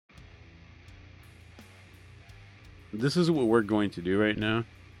this is what we're going to do right now.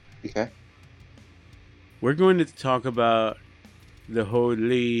 Okay. We're going to talk about the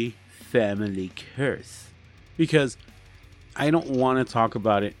Holy Family Curse. Because I don't want to talk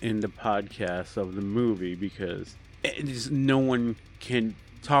about it in the podcast of the movie because no one can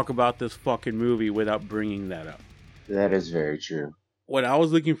talk about this fucking movie without bringing that up. That is very true. When I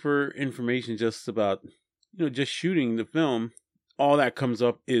was looking for information just about, just shooting the film, all that comes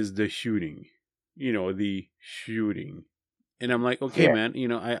up is the shooting. The shooting. And I'm like, okay, man,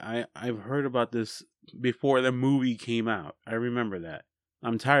 I've heard about this before the movie came out. I remember that.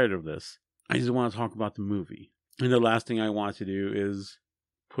 I'm tired of this. I just want to talk about the movie. And the last thing I want to do is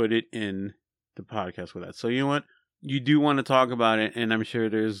put it in the podcast with that. So you know what? You do want to talk about it, and I'm sure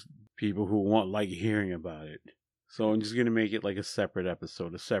there's people who won't like hearing about it. So I'm just going to make it like a separate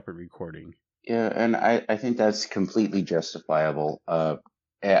episode, a separate recording. Yeah, and I think that's completely justifiable.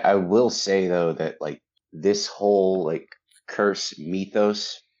 I will say, though, that, like, this whole, like, curse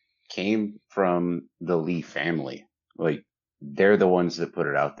mythos came from the Lee family. Like, they're the ones that put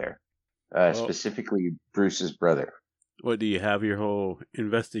it out there. Specifically, Bruce's brother. What, do you have your whole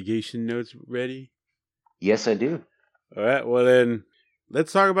investigation notes ready? Yes, I do. All right, well then,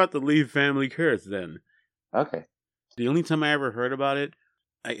 let's talk about the Lee family curse then. Okay. The only time I ever heard about it,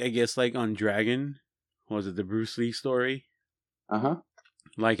 I guess like on Dragon, was it the Bruce Lee story? Uh-huh.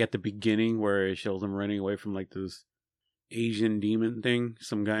 Like at the beginning where it shows him running away from like this Asian demon thing,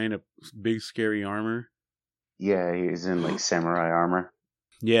 some guy in a big scary armor. Yeah, he's in like samurai armor.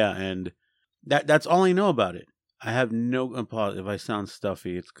 Yeah, and that's all I know about it. I have no apology if I sound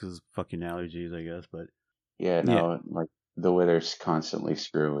stuffy. It's because fucking allergies, I guess. But yeah, like the Withers constantly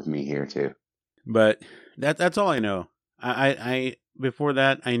screw with me here too. But that's all I know. I before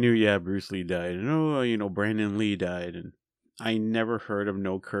that I knew Bruce Lee died, and Brandon Lee died, and I never heard of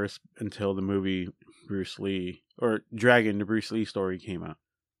no curse until the movie Bruce Lee or Dragon, the Bruce Lee story came out.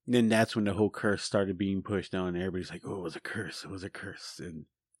 And then that's when the whole curse started being pushed down, and everybody's like, "Oh, it was a curse! It was a curse!" And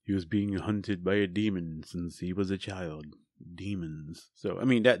he was being hunted by a demon since he was a child. Demons. So I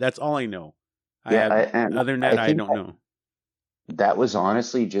mean that's all I know. Other than that, I don't know. That was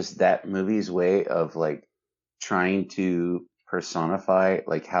honestly just that movie's way of like trying to personify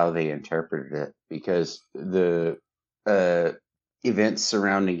like how they interpreted it, because the events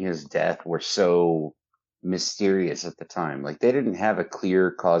surrounding his death were so mysterious at the time. Like they didn't have a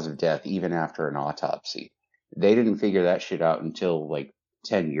clear cause of death even after an autopsy. They didn't figure that shit out until like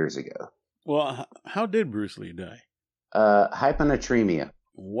 10 years ago. Well, how did Bruce Lee die? Hyponatremia.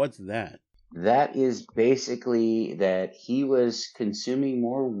 What's that? That is basically that he was consuming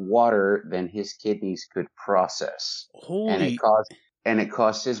more water than his kidneys could process. And it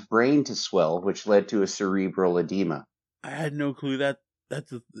caused his brain to swell, which led to a cerebral edema. I had no clue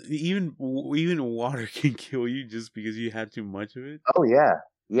even water can kill you just because you had too much of it. Oh yeah.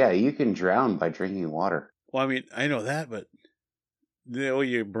 Yeah, you can drown by drinking water. Well, I mean, I know that, but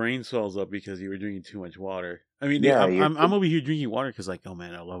your brain swells up because you were drinking too much water. I mean, yeah, I'm over here drinking water because, like, oh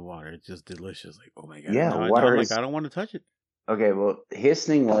man, I love water. It's just delicious. Like, oh my god, yeah, water. I don't want to touch it. Okay, well, his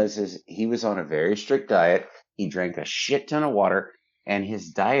thing is he was on a very strict diet. He drank a shit ton of water, and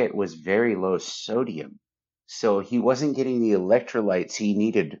his diet was very low sodium, so he wasn't getting the electrolytes he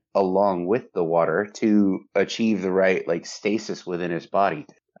needed along with the water to achieve the right like stasis within his body.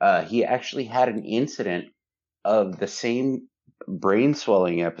 He actually had an incident of the same brain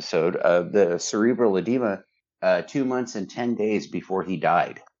swelling episode of the cerebral edema 2 months and 10 days before he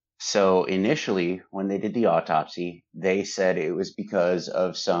died. So initially, when they did the autopsy, they said it was because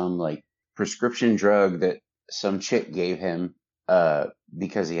of some like prescription drug that some chick gave him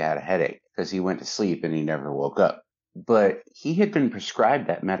because he had a headache, because he went to sleep and he never woke up. But he had been prescribed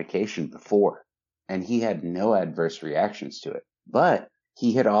that medication before, and he had no adverse reactions to it. But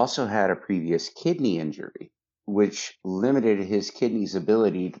he had also had a previous kidney injury, which limited his kidney's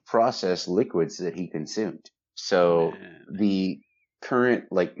ability to process liquids that he consumed. So the current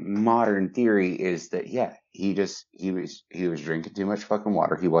like modern theory is that he was drinking too much fucking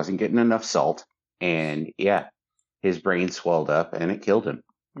water. He wasn't getting enough salt, and his brain swelled up and it killed him.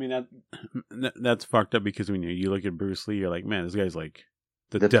 I mean that's fucked up, because when you look at Bruce Lee, you're like, man, this guy's like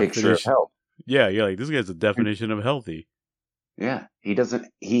the picture of health. Yeah, you're like, this guy's the definition of healthy. Yeah,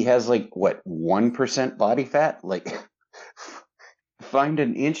 he has like what 1% body fat. Like, find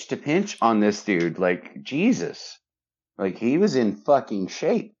an inch to pinch on this dude. Like, Jesus. Like, he was in fucking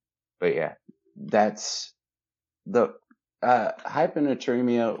shape. But yeah, that's the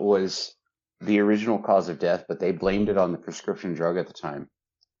hyponatremia was the original cause of death, but they blamed it on the prescription drug at the time.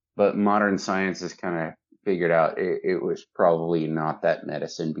 But modern science has kind of figured out it was probably not that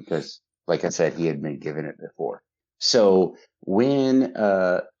medicine, because, like I said, he had been given it before. So when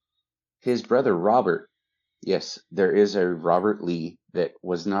his brother Robert, yes, there is a Robert Lee that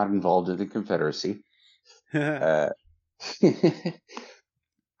was not involved in the Confederacy. Uh,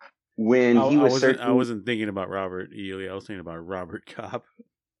 when he I was wasn't. I searching, wasn't thinking about Robert Ely. I was thinking about Robert Cobb.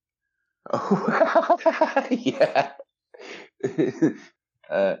 yeah,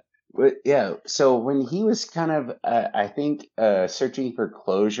 uh, yeah. So when he was kind of, I think, searching for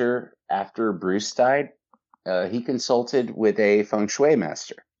closure after Bruce died, he consulted with a feng shui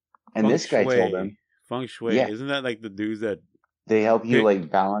master, and Feng this guy told him, Shui. Feng Shui. yeah, Isn't that like the dudes that they help you pick?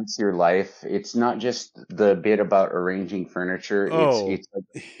 like balance your life. It's not just the bit about arranging furniture. Oh.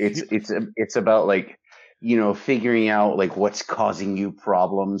 It's about like, figuring out like what's causing you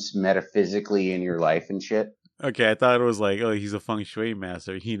problems metaphysically in your life and shit. Okay, I thought it was like, oh, he's a feng shui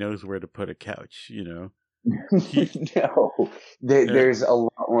master. He knows where to put a couch. He. No, Uh, there's a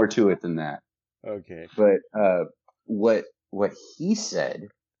lot more to it than that. okay. But what he said,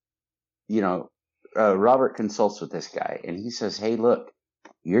 you know, Robert consults with this guy, and he says, "Hey, look,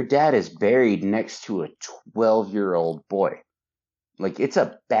 your dad is buried next to a 12-year-old boy. Like, it's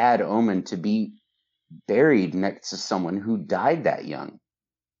a bad omen to be buried next to someone who died that young.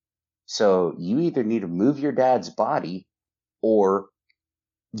 So you either need to move your dad's body, or,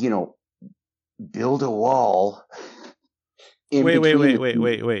 you know, build a wall in Wait, wait, between wait, the wait, two."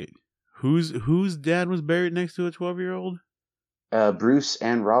 wait, wait. Whose dad was buried next to a 12-year-old? Bruce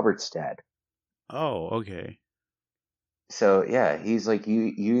and Robert's dad. Oh, okay. So yeah, he's like,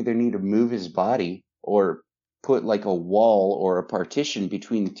 you either need to move his body or put like a wall or a partition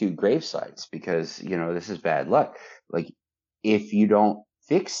between the two grave sites, because this is bad luck. Like, if you don't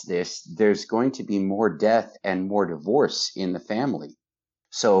fix this, there's going to be more death and more divorce in the family.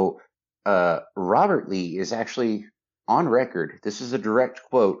 So Robert Lee is actually on record. This is a direct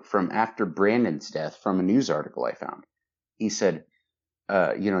quote from after Brandon's death from a news article I found. He said,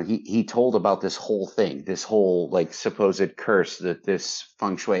 he told about this whole thing, this whole like supposed curse that this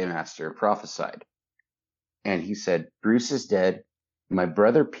feng shui master prophesied. And he said, Bruce is dead. My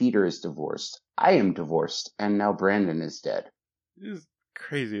brother Peter is divorced. I am divorced. And now Brandon is dead. It's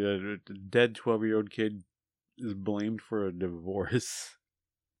crazy that a dead 12-year-old kid is blamed for a divorce.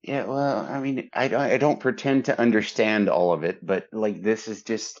 Yeah, well, I mean, I don't pretend to understand all of it, but like this is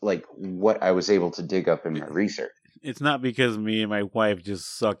just like what I was able to dig up in my research. It's not because me and my wife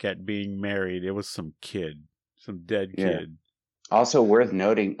just suck at being married. It was some kid, some dead Yeah. kid. Also worth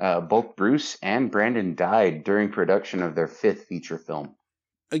noting, both Bruce and Brandon died during production of their fifth feature film.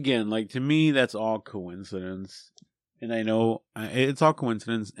 Again, like to me, that's all coincidence. And I know it's all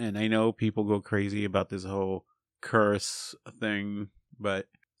coincidence. And I know people go crazy about this whole curse thing. But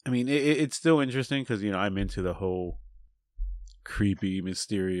I mean, it's still interesting because, I'm into the whole creepy,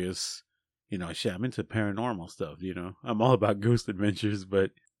 mysterious, shit. I'm into paranormal stuff. I'm all about ghost adventures.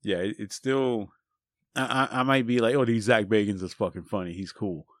 But yeah, it's still. I might be like, oh, these Zach Bagans is fucking funny. He's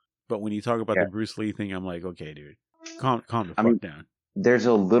cool. But when you talk about Yeah. the Bruce Lee thing, I'm like, okay, dude, calm the I fuck mean, down. there's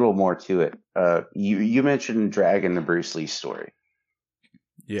a little more to it. You mentioned Dragon, the Bruce Lee story.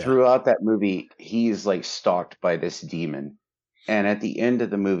 Yeah. Throughout that movie, he's like stalked by this demon, and at the end of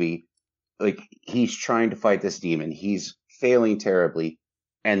the movie, like he's trying to fight this demon, he's failing terribly,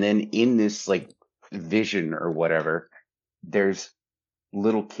 and then in this like vision or whatever, there's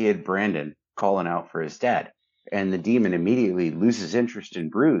little kid Brandon calling out for his dad, and the demon immediately loses interest in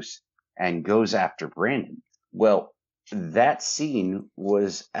Bruce and goes after Brandon. Well, that scene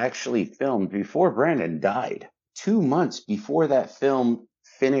was actually filmed before Brandon died. 2 months before that film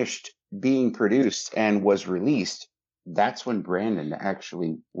finished being produced and was released, that's when Brandon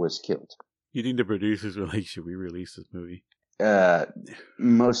actually was killed. You think the producers were like, should we release this movie? Uh,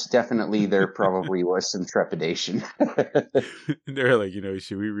 Most definitely, there probably was some trepidation. They're like,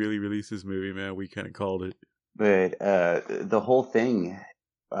 should we really release this movie, man? We kind of called it. But the whole thing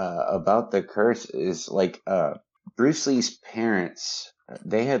about the curse is like Bruce Lee's parents,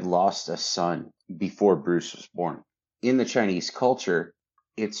 they had lost a son before Bruce was born. In the Chinese culture,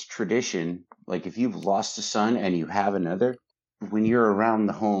 it's tradition, like if you've lost a son and you have another, when you're around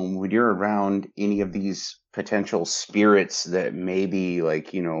the home, when you're around any of these potential spirits that may be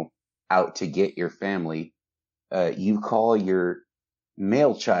like, out to get your family, you call your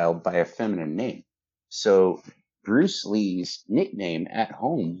male child by a feminine name. So Bruce Lee's nickname at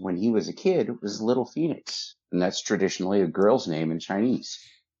home when he was a kid was Little Phoenix, and that's traditionally a girl's name in Chinese.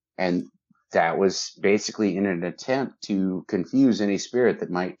 And that was basically in an attempt to confuse any spirit that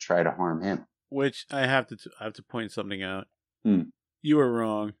might try to harm him. Which I have to point something out. Hmm. You were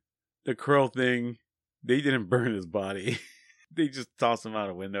wrong. The Crow thing, they didn't burn his body. They just tossed him out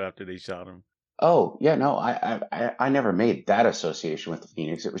a window after they shot him. Oh, yeah, no, I never made that association with the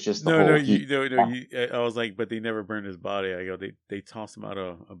Phoenix. It was just the No, no, whole he. I was like, but they never burned his body. I go, they tossed him out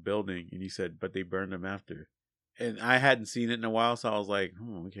of a building, and you said, but they burned him after. And I hadn't seen it in a while, so I was like,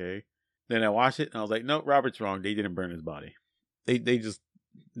 oh, okay. Then I watched it, and I was like, no, Robert's wrong. They didn't burn his body. They just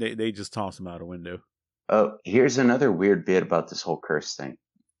they just tossed him out a window. Oh, here's another weird bit about this whole curse thing.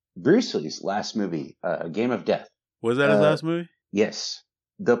 Bruce Lee's last movie, A Game of Death. Was that his Uh, last movie? yes,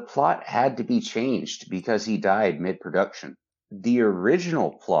 the plot had to be changed because he died mid-production. The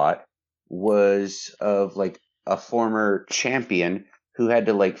original plot was of like a former champion who had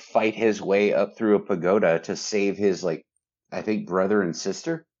to like fight his way up through a pagoda to save his like I think brother and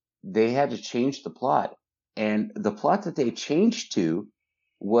sister. They had to change the plot. And the plot that they changed to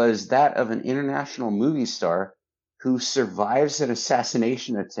was that of an international movie star who survives an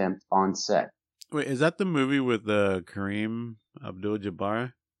assassination attempt on set. Wait, is that the movie with Kareem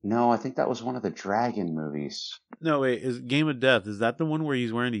Abdul-Jabbar? No, I think that was one of the Dragon movies. No, wait, is Game of Death? Is that the one where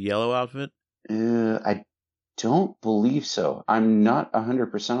he's wearing the yellow outfit? I don't believe so. I'm not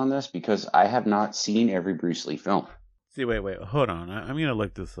 100% on this because I have not seen every Bruce Lee film. See, wait, hold on. I'm gonna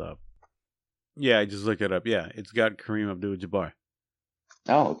look this up. Yeah, I just looked it up. Yeah, it's got Kareem Abdul-Jabbar.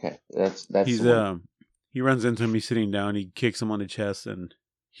 Oh, okay. That's He's the one. he runs into him. He's sitting down. He kicks him on the chest, and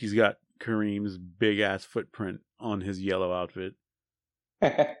he's got Kareem's big ass footprint on his yellow outfit.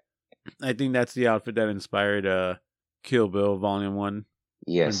 I think that's the outfit that inspired Kill Bill Volume 1.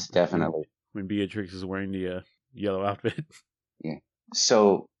 Yes, definitely. When Beatrix is wearing the yellow outfit. Yeah.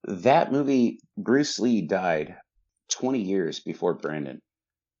 So that movie, Bruce Lee died 20 years before Brandon.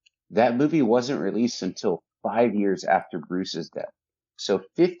 That movie wasn't released until 5 years after Bruce's death. So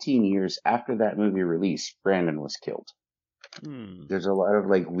 15 years after that movie released, Brandon was killed. There's a lot of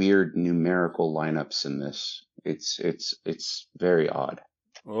like weird numerical lineups in this. It's very odd.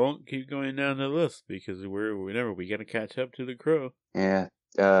 Well, keep going down the list because we got to catch up to The Crow. Yeah,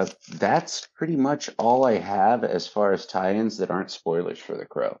 that's pretty much all I have as far as tie-ins that aren't spoilers for The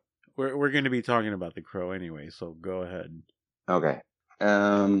Crow. We're going to be talking about The Crow anyway, so go ahead. Okay.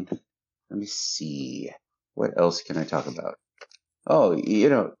 Let me see. What else can I talk about? Oh,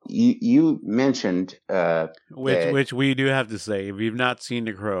 you mentioned which we do have to say, if you've not seen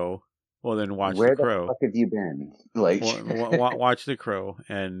The Crow, well then watch where The Crow. the fuck have you been? Like, watch The Crow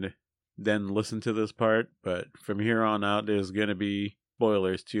and then listen to this part. But from here on out, there's gonna be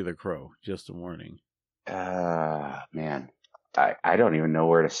spoilers to The Crow. Just a warning. Man, I don't even know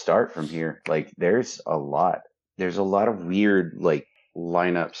where to start from here. Like, there's a lot. There's a lot of weird like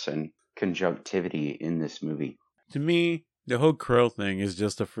lineups and conjunctivity in this movie. To me, the whole Crow thing is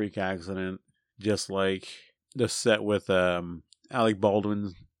just a freak accident, just like the set with Alec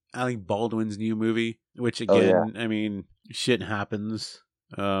Baldwin's new movie, which again, I mean, shit happens.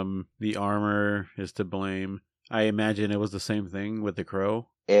 The armor is to blame. I imagine it was the same thing with The Crow.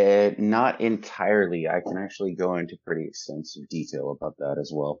 Not entirely. I can actually go into pretty extensive detail about that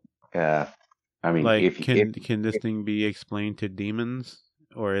as well. I mean, like, can this thing be explained to demons,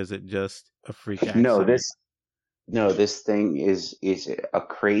 or is it just a freak accident? This thing is a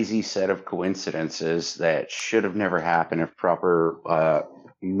crazy set of coincidences that should have never happened if proper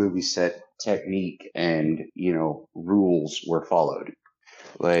movie set technique and rules were followed.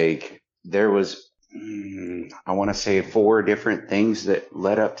 Like, there was I want to say 4 different things that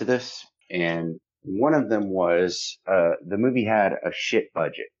led up to this, and one of them was the movie had a shit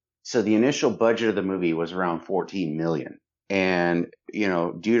budget. So the initial budget of the movie was around $14 million. And,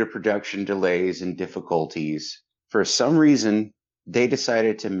 due to production delays and difficulties, for some reason, they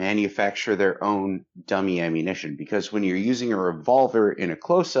decided to manufacture their own dummy ammunition, because when you're using a revolver in a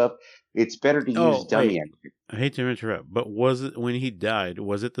close-up, it's better to use dummy ammunition. I hate to interrupt, but was it, when he died,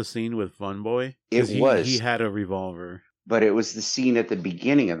 was it the scene with Fun Boy? It was. He had a revolver. But it was the scene at the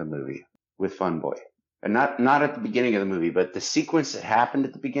beginning of the movie with Fun Boy. And not at the beginning of the movie, but the sequence that happened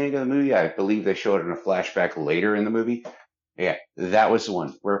at the beginning of the movie, I believe they showed in a flashback later in the movie. Yeah, that was the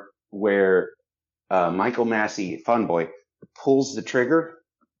one where Michael Massey, Fun Boy, pulls the trigger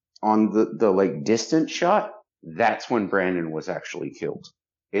on the like distant shot. That's when Brandon was actually killed.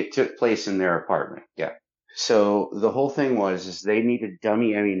 It took place in their apartment. Yeah. So the whole thing is they needed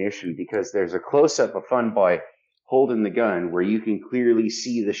dummy ammunition because there's a close up of Fun Boy holding the gun where you can clearly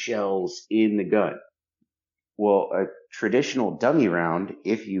see the shells in the gun. Well, a traditional dummy round,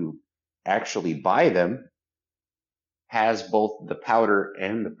 if you actually buy them, has both the powder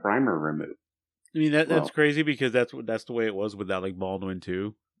and the primer removed. I mean, that's crazy because that's the way it was with Alec Baldwin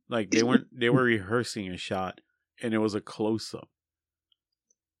too. Like, they were rehearsing a shot and it was a close up.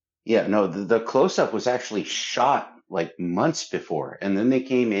 Yeah, no, the close up was actually shot like months before. And then they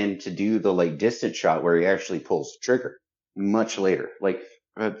came in to do the like distant shot where he actually pulls the trigger much later, like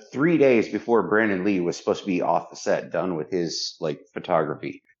 3 days before Brandon Lee was supposed to be off the set, done with his like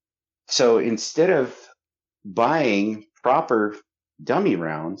photography. So instead of buying proper dummy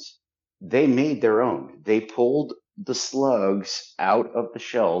rounds, they made their own. They pulled the slugs out of the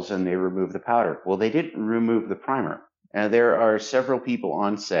shells and they removed the powder. Well, they didn't remove the primer. And there are several people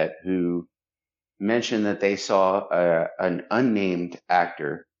on set who mentioned that they saw an unnamed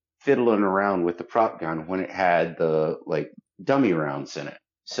actor fiddling around with the prop gun when it had the like dummy rounds in it.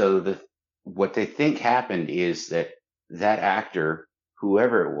 So what they think happened is that actor,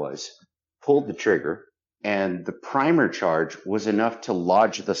 whoever it was, pulled the trigger, and the primer charge was enough to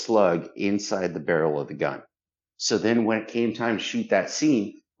lodge the slug inside the barrel of the gun. So then when it came time to shoot that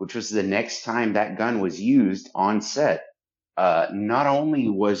scene, which was the next time that gun was used on set, not only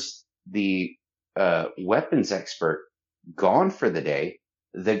was the weapons expert gone for the day,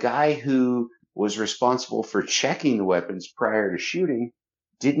 the guy who was responsible for checking the weapons prior to shooting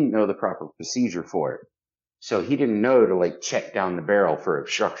didn't know the proper procedure for it. So he didn't know to like check down the barrel for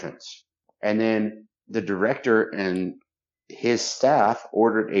obstructions. And then the director and his staff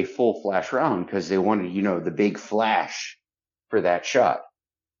ordered a full flash round because they wanted, the big flash for that shot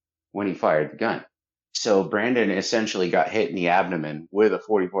when he fired the gun. So Brandon essentially got hit in the abdomen with a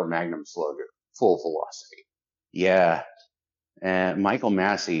 44 Magnum slug at full velocity. Yeah. And Michael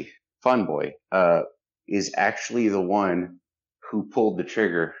Massey, Fun Boy, is actually the one who pulled the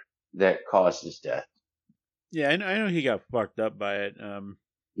trigger that caused his death. Yeah, I know he got fucked up by it.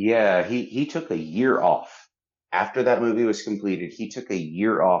 Yeah, he took a year off. After that movie was completed, he took a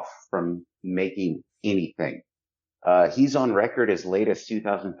year off from making anything. He's on record as late as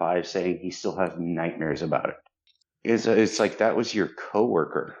 2005 saying he still has nightmares about it. It's like that was your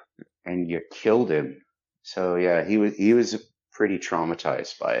coworker and you killed him. So yeah, he was pretty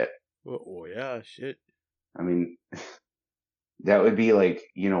traumatized by it. Oh yeah, shit. I mean, that would be like,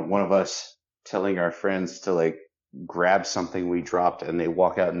 one of us telling our friends to like grab something we dropped and they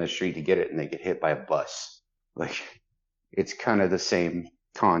walk out in the street to get it and they get hit by a bus. Like, it's kind of the same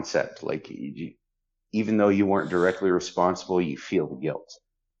concept. Like, even though you weren't directly responsible, you feel the guilt.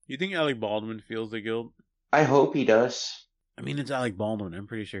 You think Alec Baldwin feels the guilt? I hope he does. I mean, it's Alec Baldwin. I'm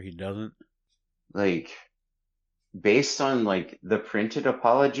pretty sure he doesn't. Like, based on like the printed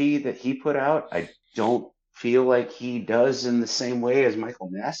apology that he put out, I don't feel like he does in the same way as Michael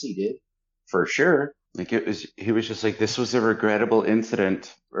Massey did, for sure. Like he was just like, this was a regrettable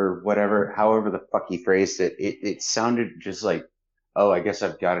incident or whatever, however the fuck he phrased it. It sounded just like, oh, I guess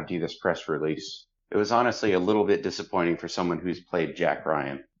I've got to do this press release. It was honestly a little bit disappointing for someone who's played Jack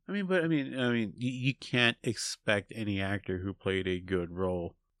Ryan. I mean, you can't expect any actor who played a good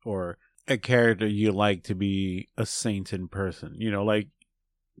role or a character you like to be a saint in person. Like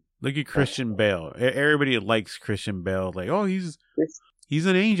look at Christian Bale. Everybody likes Christian Bale. Like, oh, he's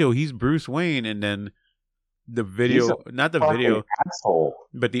an angel. He's Bruce Wayne, and then the video, not the video, asshole,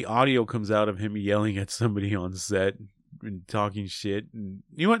 but the audio comes out of him yelling at somebody on set and talking shit. And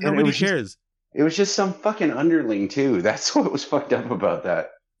you know what? Nobody cares. It was just some fucking underling too. That's what was fucked up about that.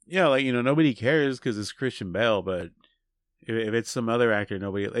 Yeah, like, nobody cares because it's Christian Bale, but if it's some other actor,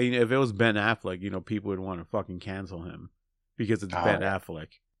 nobody. If it was Ben Affleck, people would want to fucking cancel him because it's Ben Affleck.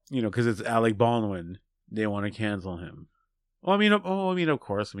 Because it's Alec Baldwin, they want to cancel him. Well, of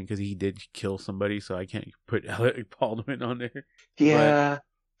course, because he did kill somebody, so I can't put Alec Baldwin on there. Yeah,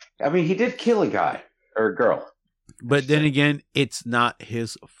 but, he did kill a guy or a girl. But then again, it's not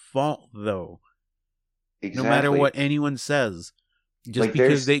his fault, though. Exactly. No matter what anyone says, just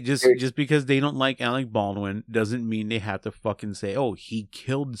because they don't like Alec Baldwin doesn't mean they have to fucking say, "Oh, he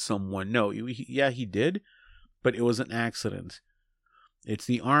killed someone." No, he did, but it was an accident. It's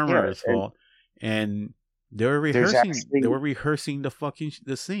the armorer's fault, and they were rehearsing. They were rehearsing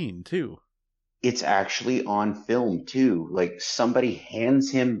the scene too. It's actually on film too. Like somebody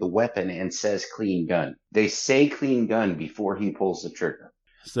hands him the weapon and says "clean gun." They say "clean gun" before he pulls the trigger.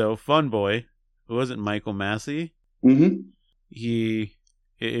 So, Fun Boy, who wasn't Michael Massey? Mm-hmm.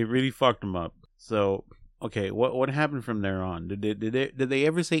 It really fucked him up. So, okay, what happened from there on? Did they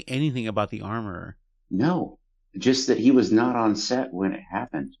ever say anything about the armorer? No, just that he was not on set when it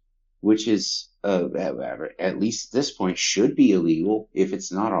happened, which is at least at this point should be illegal if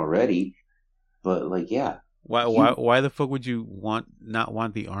it's not already. But like, yeah. Why the fuck would you not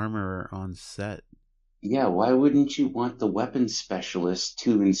want the armorer on set? Yeah, why wouldn't you want the weapons specialist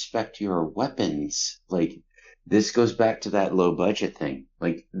to inspect your weapons? Like, this goes back to that low budget thing.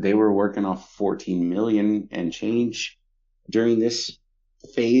 Like, they were working off 14 million and change during this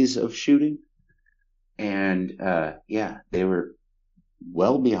phase of shooting. And yeah, they were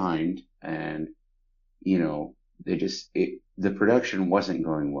well behind, and you know, the production wasn't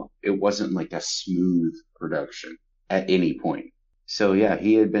going well. It wasn't like a smooth production at any point. So yeah,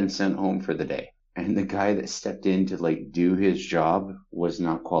 he had been sent home for the day. And the guy that stepped in to like do his job was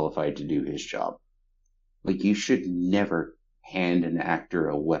not qualified to do his job. Like you should never hand an actor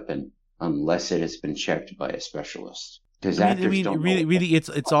a weapon unless it has been checked by a specialist. Because actors don't know really, what really, it's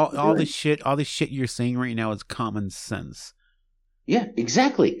all they're doing. all this shit you're saying right now is common sense. Yeah,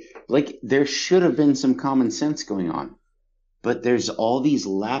 exactly. Like there should have been some common sense going on. But there's all these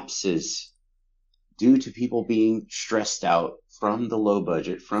lapses due to people being stressed out from the low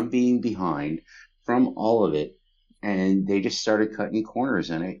budget, from being behind, from all of it, and they just started cutting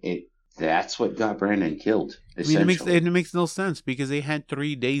corners, and it that's what got Brandon killed, I mean, essentially. it makes no sense because they had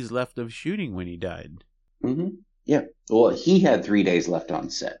 3 days left of shooting when he died. Hmm. Yeah. Well, he had 3 days left on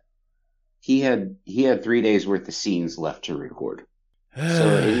set. He had 3 days worth of scenes left to record.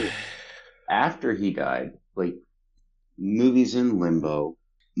 So after he died, like movie's in limbo.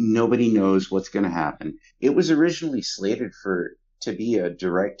 Nobody knows what's going to happen. It was originally slated for to be a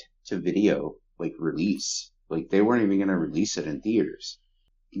direct to video like release. Like they weren't even going to release it in theaters.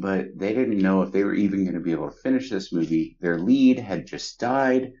 But they didn't know if they were even going to be able to finish this movie. Their lead had just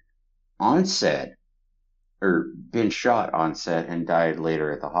died on set or been shot on set and died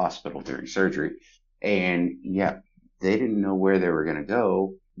later at the hospital during surgery. And yeah, they didn't know where they were going to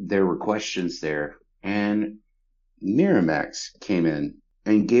go. There were questions there. And Miramax came in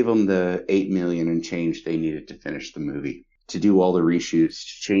and gave them the 8 million and change they needed to finish the movie, to do all the reshoots,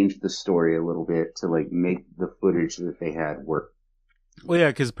 to change the story a little bit, to like make the footage that they had work. Well, yeah,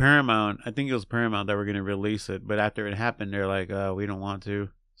 because Paramount, I think it was Paramount that were going to release it, but after it happened, they're like, we don't want to.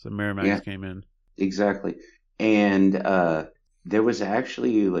 So Miramax Yeah, came in. exactly. And there was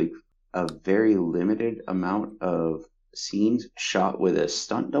actually like a very limited amount of scenes shot with a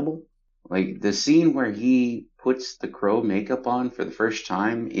stunt double. Like the scene where he puts the crow makeup on for the first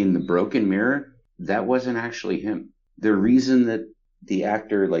time in the broken mirror, that wasn't actually him. The reason that the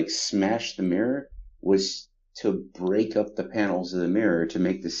actor like smashed the mirror was to break up the panels of the mirror to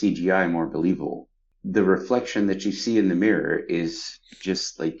make the CGI more believable. The reflection that you see in the mirror is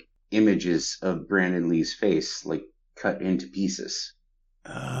just like images of Brandon Lee's face, like cut into pieces.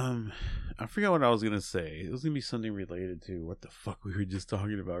 I forgot what I was gonna say. It was gonna be something related to what the fuck we were just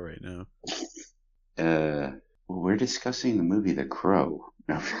talking about right now. We're discussing the movie The Crow.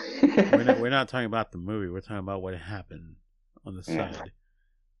 No. We're not talking about the movie. We're talking about what happened on the Yeah. side.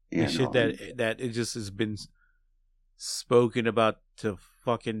 Yeah, The shit no. that it just has been spoken about to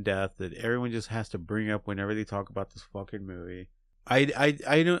fucking death that everyone just has to bring up whenever they talk about this fucking movie. I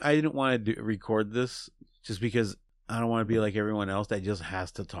didn't want to record this just because I don't want to be like everyone else that just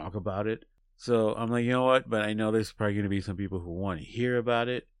has to talk about it. So I'm like, you know what? But I know there's probably going to be some people who want to hear about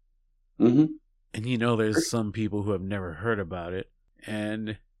it. Mm-hmm. And you know there's some people who have never heard about it.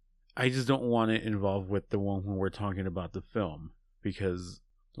 And I just don't want it involved with the one when we're talking about the film. Because,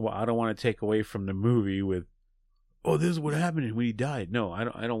 well, I don't want to take away from the movie with, oh, this is what happened when he died. No, I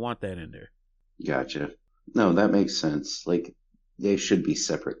don't want that in there. Gotcha. No, that makes sense. Like, they should be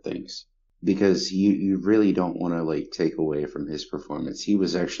separate things. Because you really don't want to, like, take away from his performance. He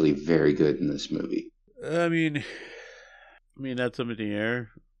was actually very good in this movie. I mean, that's up in the air.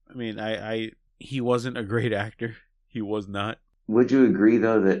 I mean, he wasn't a great actor. He was not. Would you agree,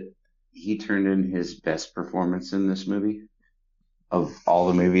 though, that he turned in his best performance in this movie? Of all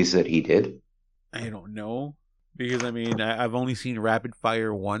the movies that he did? I don't know. Because, I mean, I've only seen Rapid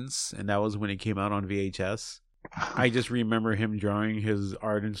Fire once, and that was when it came out on VHS. I just remember him drawing his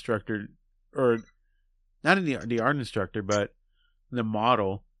art instructor, or not in the art instructor, but the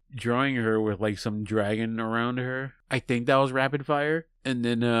model, drawing her with like some dragon around her. I think that was Rapid Fire. And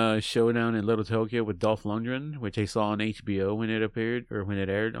then Showdown in Little Tokyo with Dolph Lundgren, which I saw on HBO when it appeared, or when it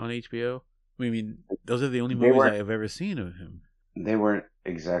aired on HBO. I mean, those are the only They movies weren't I have ever seen of him. they weren't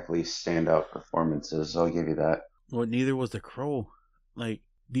exactly standout performances, I'll give you that. Well, neither was The Crow. Like,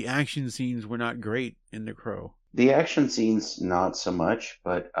 the action scenes were not great in The Crow. The action scenes, not so much,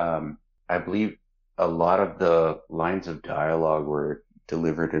 but I believe a lot of the lines of dialogue were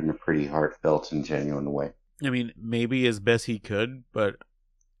delivered in a pretty heartfelt and genuine way. I mean, maybe as best he could, but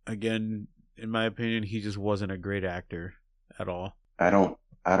again, in my opinion, he just wasn't a great actor at all. I don't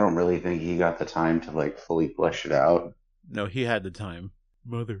really think he got the time to like fully flesh it out. No, he had the time.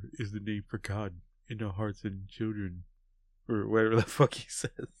 Mother is the name for God in the hearts of children. Or whatever the fuck he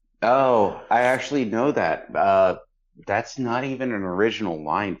says. Oh, I actually know that. That's not even an original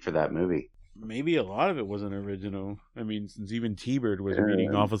line for that movie. Maybe a lot of it wasn't original. I mean, since even T-Bird was reading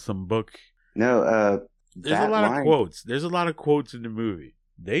Um, off of some book. No, There's a that lot of line. quotes. There's a lot of quotes in the movie.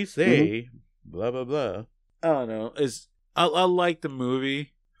 They Mhm. say blah blah blah. I don't know. I like the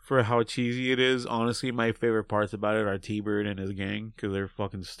movie for how cheesy it is. Honestly, my favorite parts about it are T-Bird and his gang because they're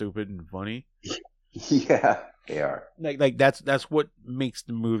fucking stupid and funny. Yeah, they are. Like that's what makes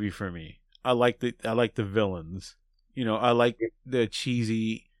the movie for me. I like the villains. You know, I like the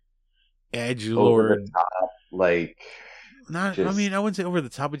cheesy edge Over the lord. top, like Not, I just mean, I wouldn't say over the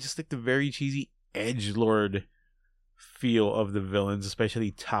top, but just like the very cheesy edge lord feel of the villains,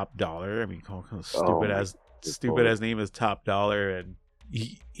 especially Top Dollar. I mean, kind of oh my good stupid lord. as name is Top Dollar, and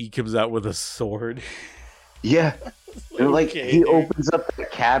he comes out with a sword. Yeah, Like, and like okay, he dude. opens up the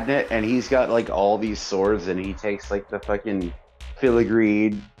cabinet and he's got like all these swords and he takes like the fucking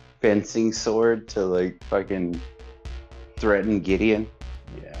filigree fencing sword to like fucking threaten Gideon.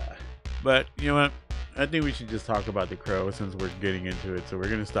 Yeah, but you know what? I think we should just talk about the Crow since we're getting into it. So we're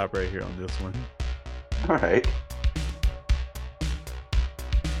gonna stop right here on this one. All right.